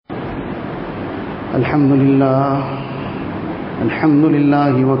الحمد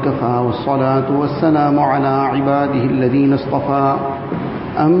لله وكفى والصلاة والسلام على عباده الذين اصطفى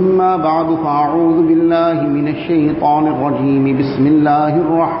أما بعد فأعوذ بالله من الشيطان الرجيم بسم الله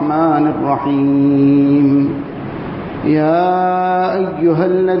الرحمن الرحيم يا أيها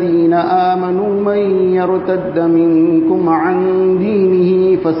الذين آمنوا من يرتد منكم عن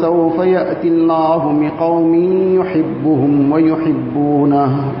دينه فسوف يأتي الله بقوم يحبهم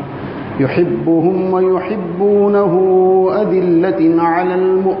ويحبونه أذلة على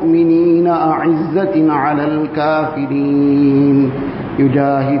المؤمنين أعزة على الكافرين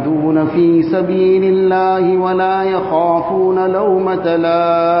يجاهدون في سبيل الله ولا يخافون لومة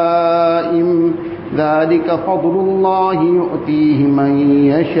لائم ذلك فضل الله يؤتيه من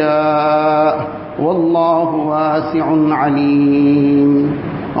يشاء والله واسع عليم.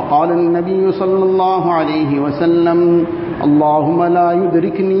 وقال النبي صلى الله عليه وسلم اللهم لا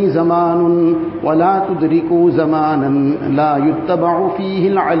يدركني زمان ولا تدركوا زمانا لا يتبع فيه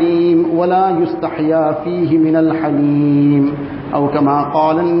العليم ولا يستحيا فيه من الحليم أو كما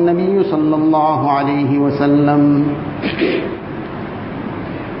قال النبي صلى الله عليه وسلم.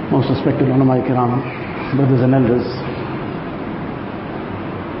 Most respected ulama kiram, brothers and elders,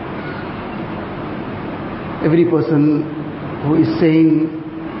 every person who is sane,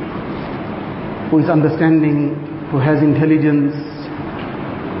 who is understanding, who has intelligence,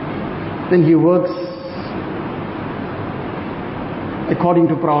 then he works according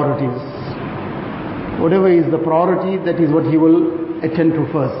to priorities. Whatever is the priority, that is what he will attend to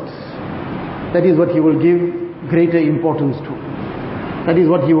first. That is what he will give greater importance to. That is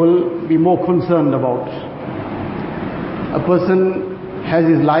what he will be more concerned about. A person has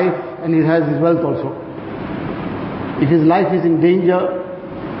his life and he has his wealth also. If his life is in danger,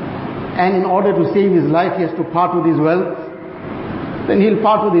 and in order to save his life he has to part with his wealth, then he'll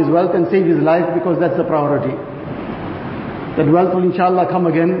part with his wealth and save his life, because that's the priority. That wealth will inshallah come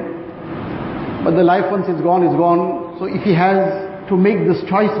again, but the life once it's gone is gone. So if he has to make this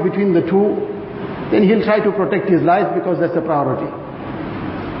choice between the two, then he'll try to protect his life, because that's the priority.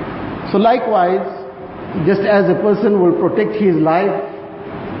 So likewise, just as a person will protect his life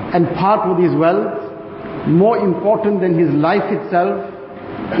and part with his wealth, more important than his life itself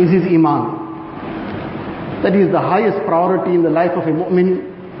is his iman. That is the highest priority in the life of a mu'min.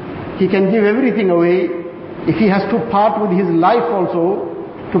 He can give everything away. If he has to part with his life also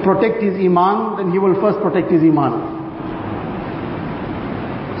to protect his iman, then he will first protect his iman.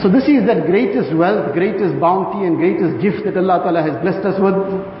 So this is that greatest wealth, greatest bounty and greatest gift that Allah Ta'ala has blessed us with,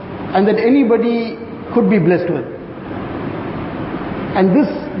 and that anybody could be blessed with. And this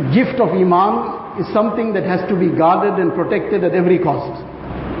gift of iman is something that has to be guarded and protected at every cost.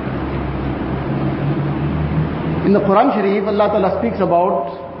 In the Quran Sharif, Allah Ta'ala speaks about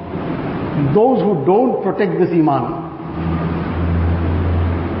those who don't protect this iman.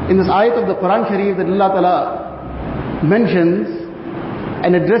 In this ayat of the Quran Sharif that Allah Ta'ala mentions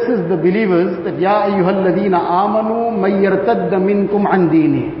and addresses the believers, that Ya ayyuhalladhina amanu may yartadda minkum an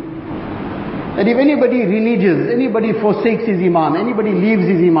dini. That if anybody reneges, anybody forsakes his iman, anybody leaves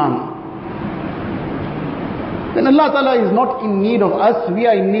his iman, then Allah Ta'ala is not in need of us, we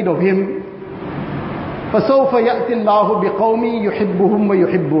are in need of Him. فَسَوْفَ يَأْتِ اللَّهُ بِقَوْمٍ يُحِبُّهُمْ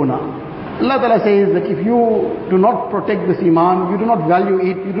وَيُحِبُّونَ. Allah Ta'ala says that if you do not protect this iman, you do not value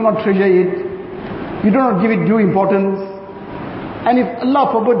it, you do not treasure it, you do not give it due importance, and if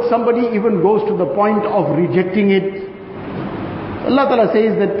Allah forbid somebody even goes to the point of rejecting it, Allah Ta'ala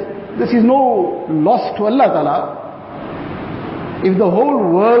says that this is no loss to Allah Ta'ala. If the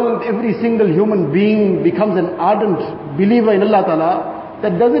whole world, every single human being becomes an ardent believer in Allah Ta'ala,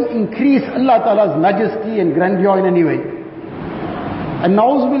 that doesn't increase Allah Ta'ala's majesty and grandeur in any way. And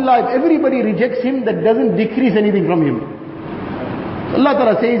na'uzubillah, if everybody rejects Him, that doesn't decrease anything from Him. Allah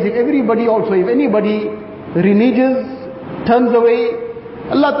Ta'ala says, if everybody also, if anybody reneges, turns away,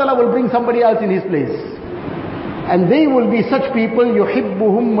 Allah Ta'ala will bring somebody else in his place. And they will be such people,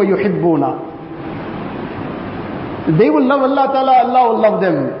 yuhibbuhum wa yuhibbuna. They will love Allah Ta'ala, Allah will love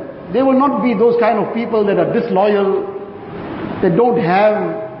them. They will not be those kind of people that are disloyal, that don't have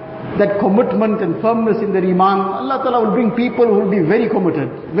that commitment and firmness in their iman. Allah Ta'ala will bring people who will be very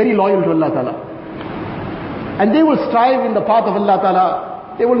committed, very loyal to Allah Ta'ala. And they will strive in the path of Allah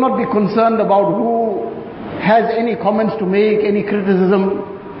Ta'ala. They will not be concerned about who has any comments to make, any criticism.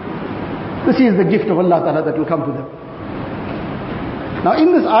 This is the gift of Allah Ta'ala that will come to them. Now in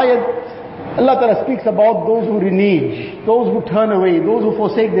this ayat, Allah Ta'ala speaks about those who renege, those who turn away, those who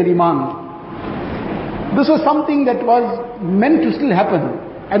forsake their iman. This was something that was meant to still happen,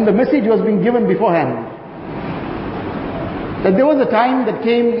 and the message was being given beforehand. that there was a time that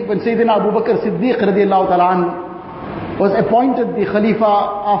came when Sayyidina Abu Bakr Siddiq radiallahu ta'ala anh was appointed the Khalifa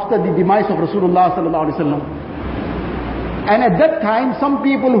after the demise of Rasulullah sallallahu alaihi wasallam. And at that time, some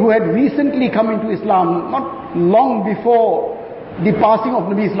people who had recently come into Islam, not long before the passing of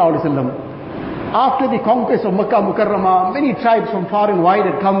Nabi sallallahu alaihi wasallam, after the conquest of Makkah Mukarramah, many tribes from far and wide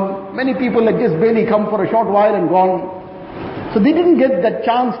had come. Many people had just barely come for a short while and gone. So they didn't get that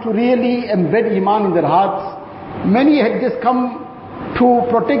chance to really embed Iman in their hearts. Many had just come to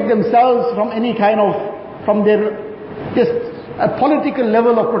protect themselves from any kind of, from their just a political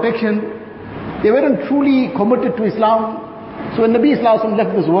level of protection. They weren't truly committed to Islam. So when Nabi Sallallahu Alaihi Wasallam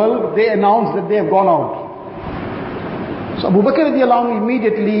left this world, they announced that they have gone out. So Abu Bakr radiallahu anhu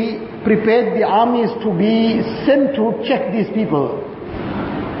immediately prepared the armies to be sent to check these people.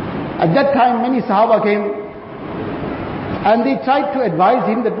 At that time, many Sahaba came and they tried to advise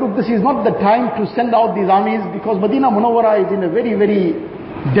him that, look, this is not the time to send out these armies because Medina Munawwara is in a very, very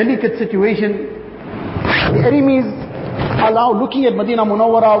delicate situation. The enemies are now looking at Medina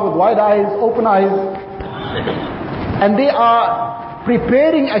Munawwara with wide eyes, open eyes, and they are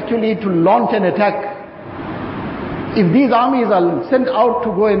preparing actually to launch an attack. If these armies are sent out to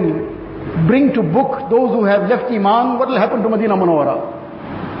go and bring to book those who have left Iman, what will happen to Medina Munawwara?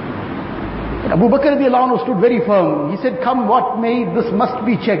 But Abu Bakr radiallahu anhu stood very firm. He said, come what may, this must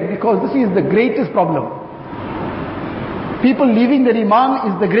be checked because this is the greatest problem. People leaving their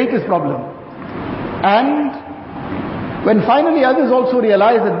Iman is the greatest problem. And when finally others also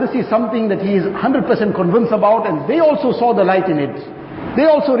realized that this is something that he is 100% convinced about and they also saw the light in it, they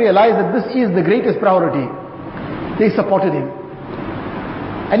also realized that this is the greatest priority. They supported him.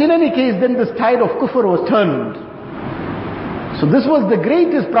 And in any case, then this tide of kufr was turned. So this was the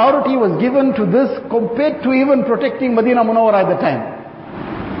greatest priority was given to this compared to even protecting Medina Munawwara at the time.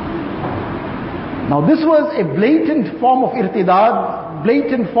 Now this was a blatant form of irtidad,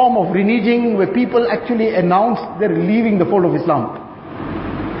 blatant form of reneging where people actually announced they're leaving the fold of Islam.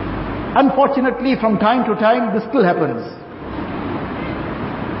 Unfortunately, from time to time, this still happens.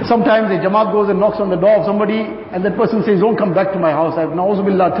 Sometimes a Jamaat goes and knocks on the door of somebody and that person says, don't come back to my house. I've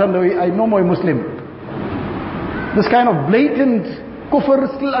na'uzubillah turned away. I'm no more a Muslim. This kind of blatant kufr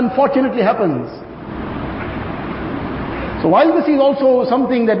still unfortunately happens. So while this is also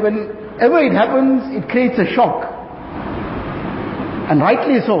something that whenever it happens, it creates a shock. And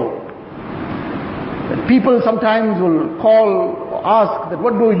rightly so. That people sometimes will call or ask that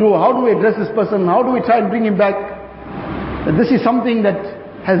what do we do? How do we address this person? How do we try and bring him back? That this is something that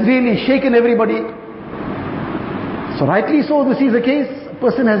has really shaken everybody. So rightly so, this is the case. A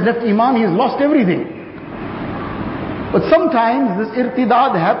person has left Iman, he has lost everything. But sometimes this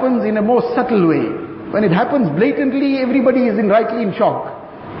irtidad happens in a more subtle way. When it happens blatantly, everybody is rightly in shock.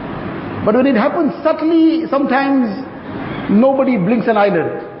 But when it happens subtly, sometimes nobody blinks an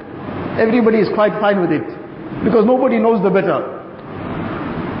eyelid. Everybody is quite fine with it. Because nobody knows the better.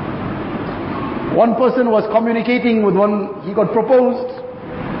 One person was communicating with one, he got proposed.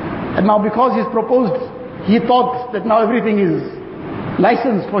 And now because he's proposed, he thought that now everything is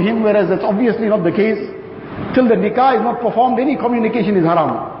licensed for him, whereas that's obviously not the case. Till the nikah is not performed, any communication is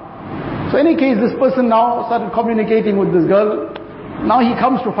haram. So in any case, this person now started communicating with this girl. Now he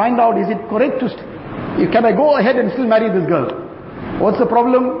comes to find out, is it correct to, can I go ahead and still marry this girl? What's the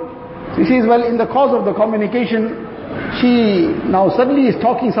problem? So he says, well, in the course of the communication, she now suddenly is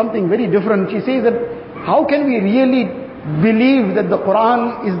talking something very different. She says that, how can we really believe that the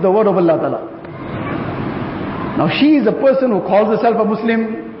Quran is the word of Allah Ta'ala? Now she is a person who calls herself a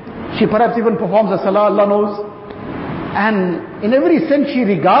Muslim. She perhaps even performs a salah, Allah knows. And in every sense she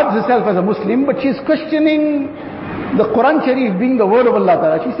regards herself as a Muslim, but she is questioning the Quran Sharif being the word of Allah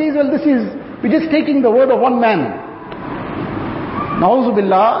Ta'ala. She says, well, we're just taking the word of one man. Na'udhu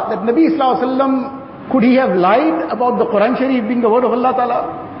billah, that Nabi Sallallahu Alaihi Wasallam, could he have lied about the Quran Sharif being the word of Allah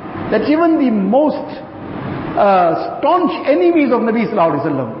Ta'ala? That even the most staunch enemies of Nabi Sallallahu Alaihi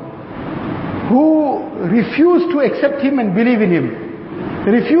Wasallam, who refused to accept him and believe in him,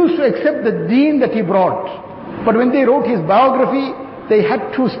 refused to accept the deen that he brought. But when they wrote his biography, they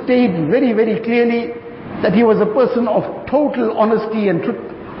had to state very, very clearly that he was a person of total honesty and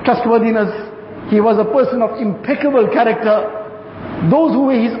trustworthiness. He was a person of impeccable character. Those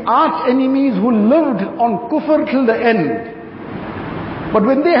who were his arch enemies, who lived on kufr till the end. But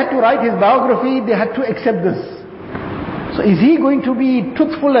when they had to write his biography, they had to accept this. So is he going to be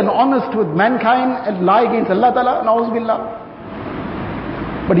truthful and honest with mankind and lie against Allah Ta'ala? Na'uz billah.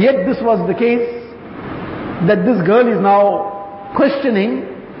 But yet this was the case, that this girl is now questioning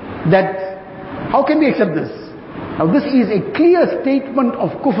that, how can we accept this? Now this is a clear statement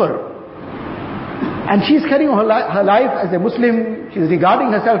of kufr. And she's carrying her life as a Muslim, she's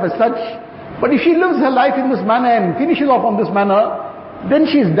regarding herself as such. But if she lives her life in this manner and finishes off on this manner, then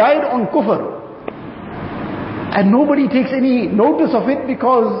she's died on kufr. And nobody takes any notice of it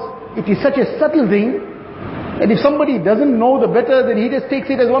because it is such a subtle thing. And if somebody doesn't know the better, then he just takes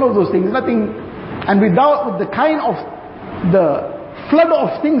it as one of those things, nothing. And with the kind of the flood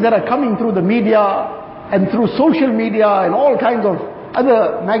of things that are coming through the media and through social media and all kinds of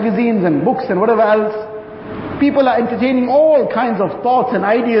other magazines and books and whatever else, people are entertaining all kinds of thoughts and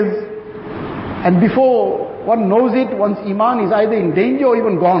ideas, and before one knows it, one's iman is either in danger or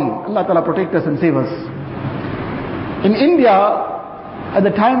even gone. Allah Ta'ala protect us and save us. In India, at the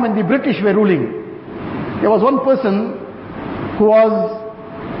time when the British were ruling, there was one person who was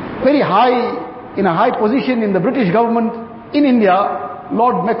very high, in a high position in the British government in India,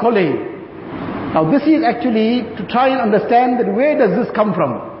 Lord Macaulay. Now this is actually to try and understand that where does this come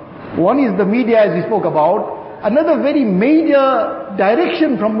from. One is the media, as we spoke about. Another very major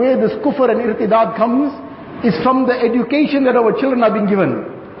direction from where this kufr and irtidad comes is from the education that our children are being given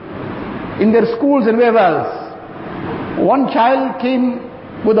in their schools and wherever else. One child came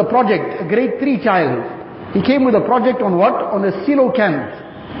with a project, a grade 3 child. He came with a project on what? On a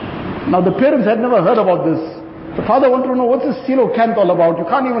coelacanth. Now the parents had never heard about this. The father wanted to know, what's this coelacanth all about? You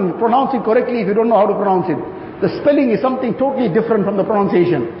can't even pronounce it correctly if you don't know how to pronounce it. The spelling is something totally different from the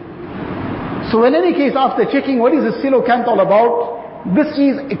pronunciation. So in any case, after checking what is this coelacanth all about, this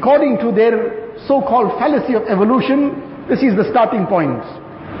is according to their so-called fallacy of evolution, this is the starting point.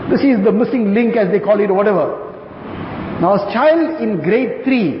 This is the missing link, as they call it, or whatever. Now a child in grade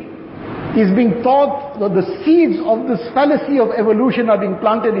 3 is being taught that the seeds of this fallacy of evolution are being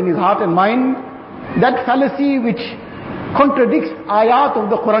planted in his heart and mind. That fallacy which contradicts ayat of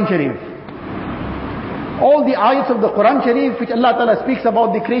the Quran Sharif. All the ayats of the Quran Sharif which Allah Ta'ala speaks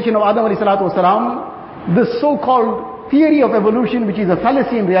about the creation of Adam alayhi salatu wasalam, this so-called theory of evolution, which is a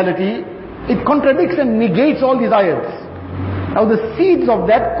fallacy in reality, it contradicts and negates all these ayats. Now the seeds of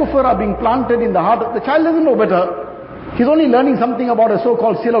that kufr are being planted in the heart of the child. Doesn't know better. He's only learning something about a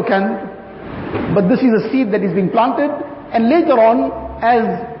so-called coelacanth, but this is a seed that is being planted, and later on, as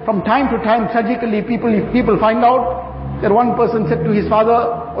from time to time tragically people find out that one person said to his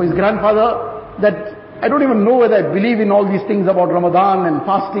father or his grandfather that I don't even know whether I believe in all these things about Ramadan and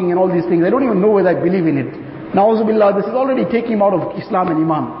fasting and all these things. I don't even know whether I believe in it. Na'uzubillah, this is already taking him out of Islam and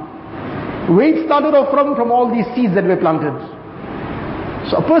Iman. Where it started off from all these seeds that were planted.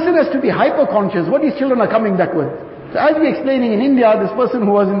 So a person has to be hyper conscious what his children are coming back with. So as we're explaining, in India, this person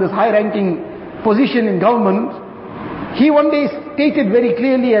who was in this high-ranking position in government, he one day stated very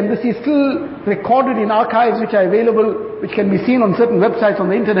clearly, and this is still recorded in archives which are available, which can be seen on certain websites on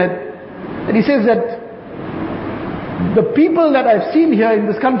the internet, that he says that the people that I've seen here in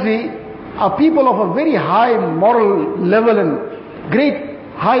this country are people of a very high moral level and great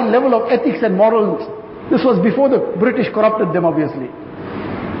high level of ethics and morals. This was before the British corrupted them, obviously.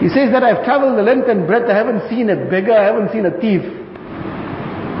 He says that I've traveled the length and breadth, I haven't seen a beggar, I haven't seen a thief.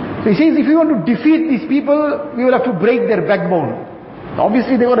 So he says if we want to defeat these people, we will have to break their backbone.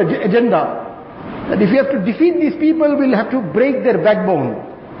 Obviously they got an agenda. That if we have to defeat these people, we'll have to break their backbone.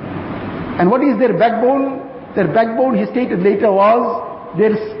 And what is their backbone? Their backbone, he stated later, was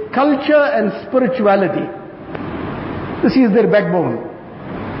their culture and spirituality. This is their backbone.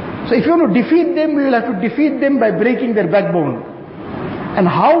 So if you want to defeat them, we will have to defeat them by breaking their backbone. And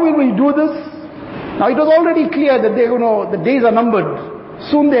how will we do this? Now it was already clear that the days are numbered.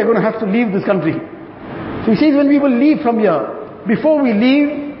 Soon they are going to have to leave this country. So he says when we will leave from here, before we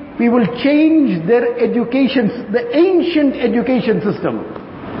leave, we will change their education, the ancient education system.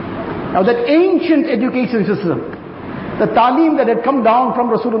 Now that ancient education system, the ta'aleem that had come down from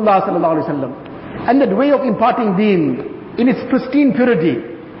Rasulullah sallallahu alaihi wasallam, and that way of imparting deen in its pristine purity,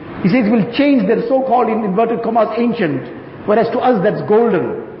 he says will change their so-called, in inverted commas, ancient, whereas to us that's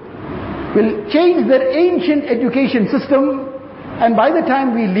golden. Will change their ancient education system, and by the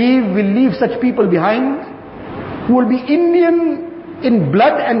time we leave, we'll leave such people behind who will be Indian in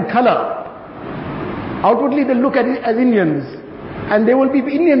blood and color. Outwardly they'll look at it as Indians, and they will be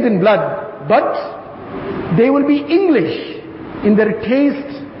Indians in blood, but they will be English in their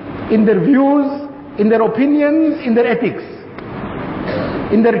taste, in their views, in their opinions, in their ethics,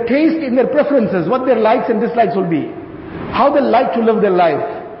 in their taste, in their preferences, what their likes and dislikes will be, how they like to live their life,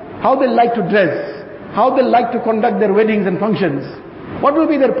 how they like to dress, how they like to conduct their weddings and functions. What will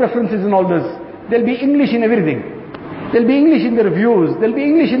be their preferences in all this? They'll be English in everything. They'll be English in their views. They'll be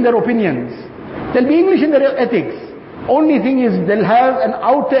English in their opinions. They'll be English in their ethics. Only thing is they'll have an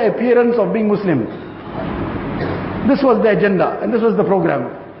outer appearance of being Muslim. This was the agenda and this was the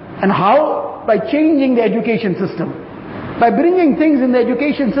program. And how? How? By changing the education system. By bringing things in the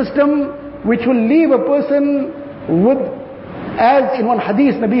education system which will leave a person with, as in one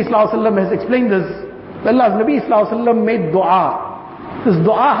hadith, Nabi Sallallahu Alaihi Wasallam has explained this, Allah's Nabi Sallallahu Alaihi Wasallam made dua. This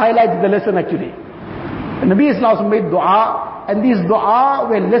dua highlights the lesson actually. The Nabi Sallallahu Alaihi Wasallam made dua, and these dua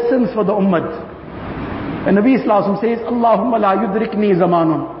were lessons for the ummah. And Nabi Sallallahu Alaihi Wasallam says, Allahumma la yudrikni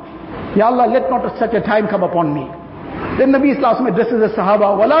zamanun. Ya Allah, let not such a time come upon me. Then Nabi Sallallahu Alaihi Wasallam addresses the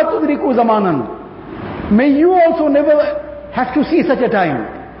Sahaba, wala tudriku zamanan. May you also never have to see such a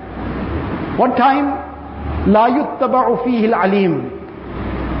time. What time? La yuttaba'u fihi al-alim.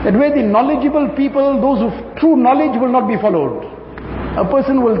 That where the knowledgeable people, those with true knowledge will not be followed. A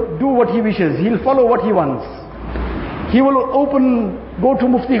person will do what he wishes. He'll follow what he wants. He will go to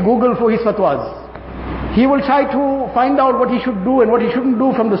Mufti Google for his fatwas. He will try to find out what he should do and what he shouldn't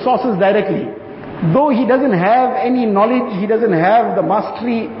do from the sources directly. Though he doesn't have any knowledge, he doesn't have the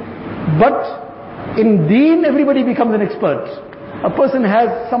mastery, but in deen everybody becomes an expert. A person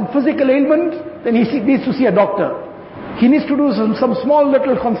has some physical ailment, then he needs to see a doctor. He needs to do some small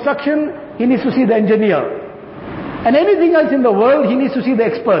little construction, he needs to see the engineer. And anything else in the world, he needs to see the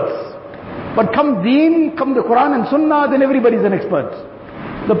experts. But come deen, come the Quran and Sunnah, then everybody is an expert.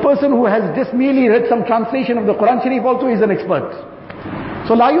 The person who has just merely read some translation of the Quran Sharif also is an expert.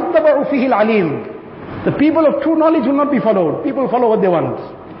 So la yuttaba'u fihi al-alim. The people of true knowledge will not be followed. People follow what they want.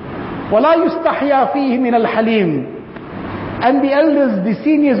 وَلَا يُسْتَحْيَا فِيهِ مِنَ الْحَلِيمِ. And the elders, the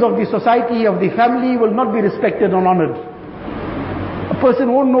seniors of the society, of the family will not be respected and honored. A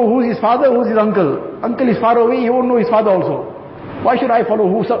person won't know who's his father, who's his uncle. Uncle is far away, he won't know his father also. Why should I follow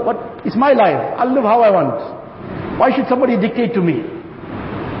what? It's my life. I'll live how I want. Why should somebody dictate to me?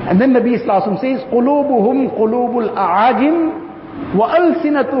 And then Nabi Sallallahu Alaihi Wasallam says, قُلُوبُهُمْ قُلُوبُ الْأَعَاجِمِ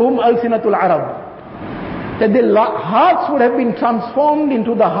وَأَلْسِنَتُهُمْ أَلْسِنَةُ الْعَرَبِ. That their hearts would have been transformed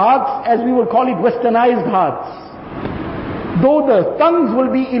into the hearts, as we will call it, westernized hearts. Though the tongues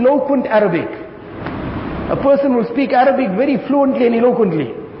will be eloquent Arabic. A person will speak Arabic very fluently and eloquently.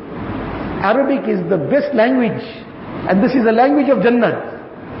 Arabic is the best language, and this is a language of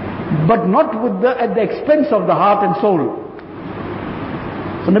Jannat, but not at the expense of the heart and soul.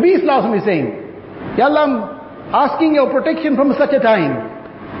 So Nabi Sallallahu Alaihi Wasallam is saying, Ya Allah, I'm asking your protection from such a time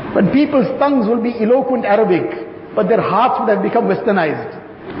when people's tongues will be eloquent Arabic, but their hearts would have become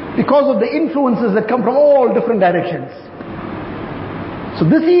westernized because of the influences that come from all different directions. So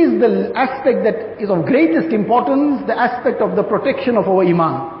this is the aspect that is of greatest importance, the aspect of the protection of our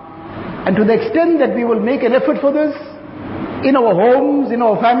iman. And to the extent that we will make an effort for this, in our homes, in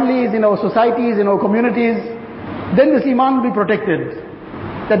our families, in our societies, in our communities, then this iman will be protected.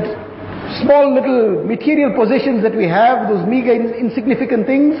 That small little material possessions that we have, those meager insignificant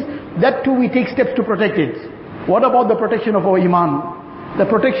things, that too we take steps to protect it. What about the protection of our iman? The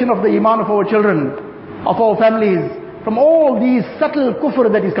protection of the iman of our children, of our families, from all these subtle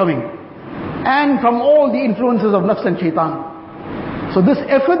kufr that is coming, and from all the influences of nafs and shaitan. So this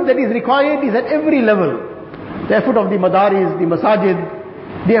effort that is required is at every level. The effort of the madaris, the masajid,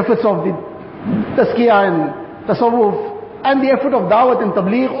 the efforts of the tazkiyah and tasawwuf, and the effort of da'wat and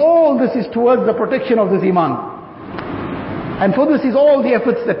tabligh, all this is towards the protection of this iman. And for this is all the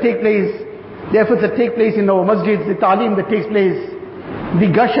efforts that take place, the efforts that take place in our masjids, the ta'aleem that takes place, the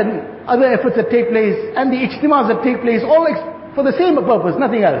gush and other efforts that take place, and the ijtimas that take place, all for the same purpose,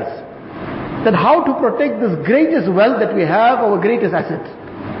 nothing else. That how to protect this greatest wealth that we have, our greatest asset.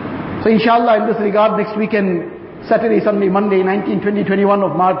 So inshallah, in this regard, next weekend, Saturday, Sunday, Monday, 19, 20, 21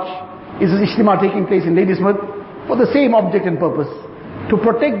 of March, is this ijtima taking place in Ladysmith, for the same object and purpose. To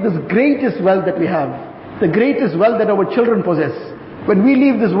protect this greatest wealth that we have, the greatest wealth that our children possess. When we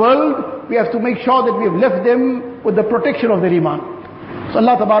leave this world, we have to make sure that we have left them with the protection of their iman. So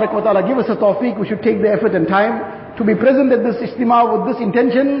Allah Tabarak wa Ta'ala give us a tawfiq, we should take the effort and time to be present at this ijtima with this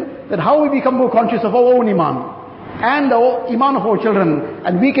intention, that how we become more conscious of our own iman and our iman of our children,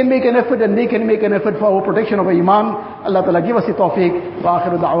 and we can make an effort and they can make an effort for our protection of our iman. Allah Ta'ala give us the tawfiq. Wa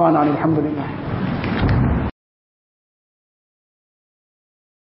akhiru da'wana alhamdulillah.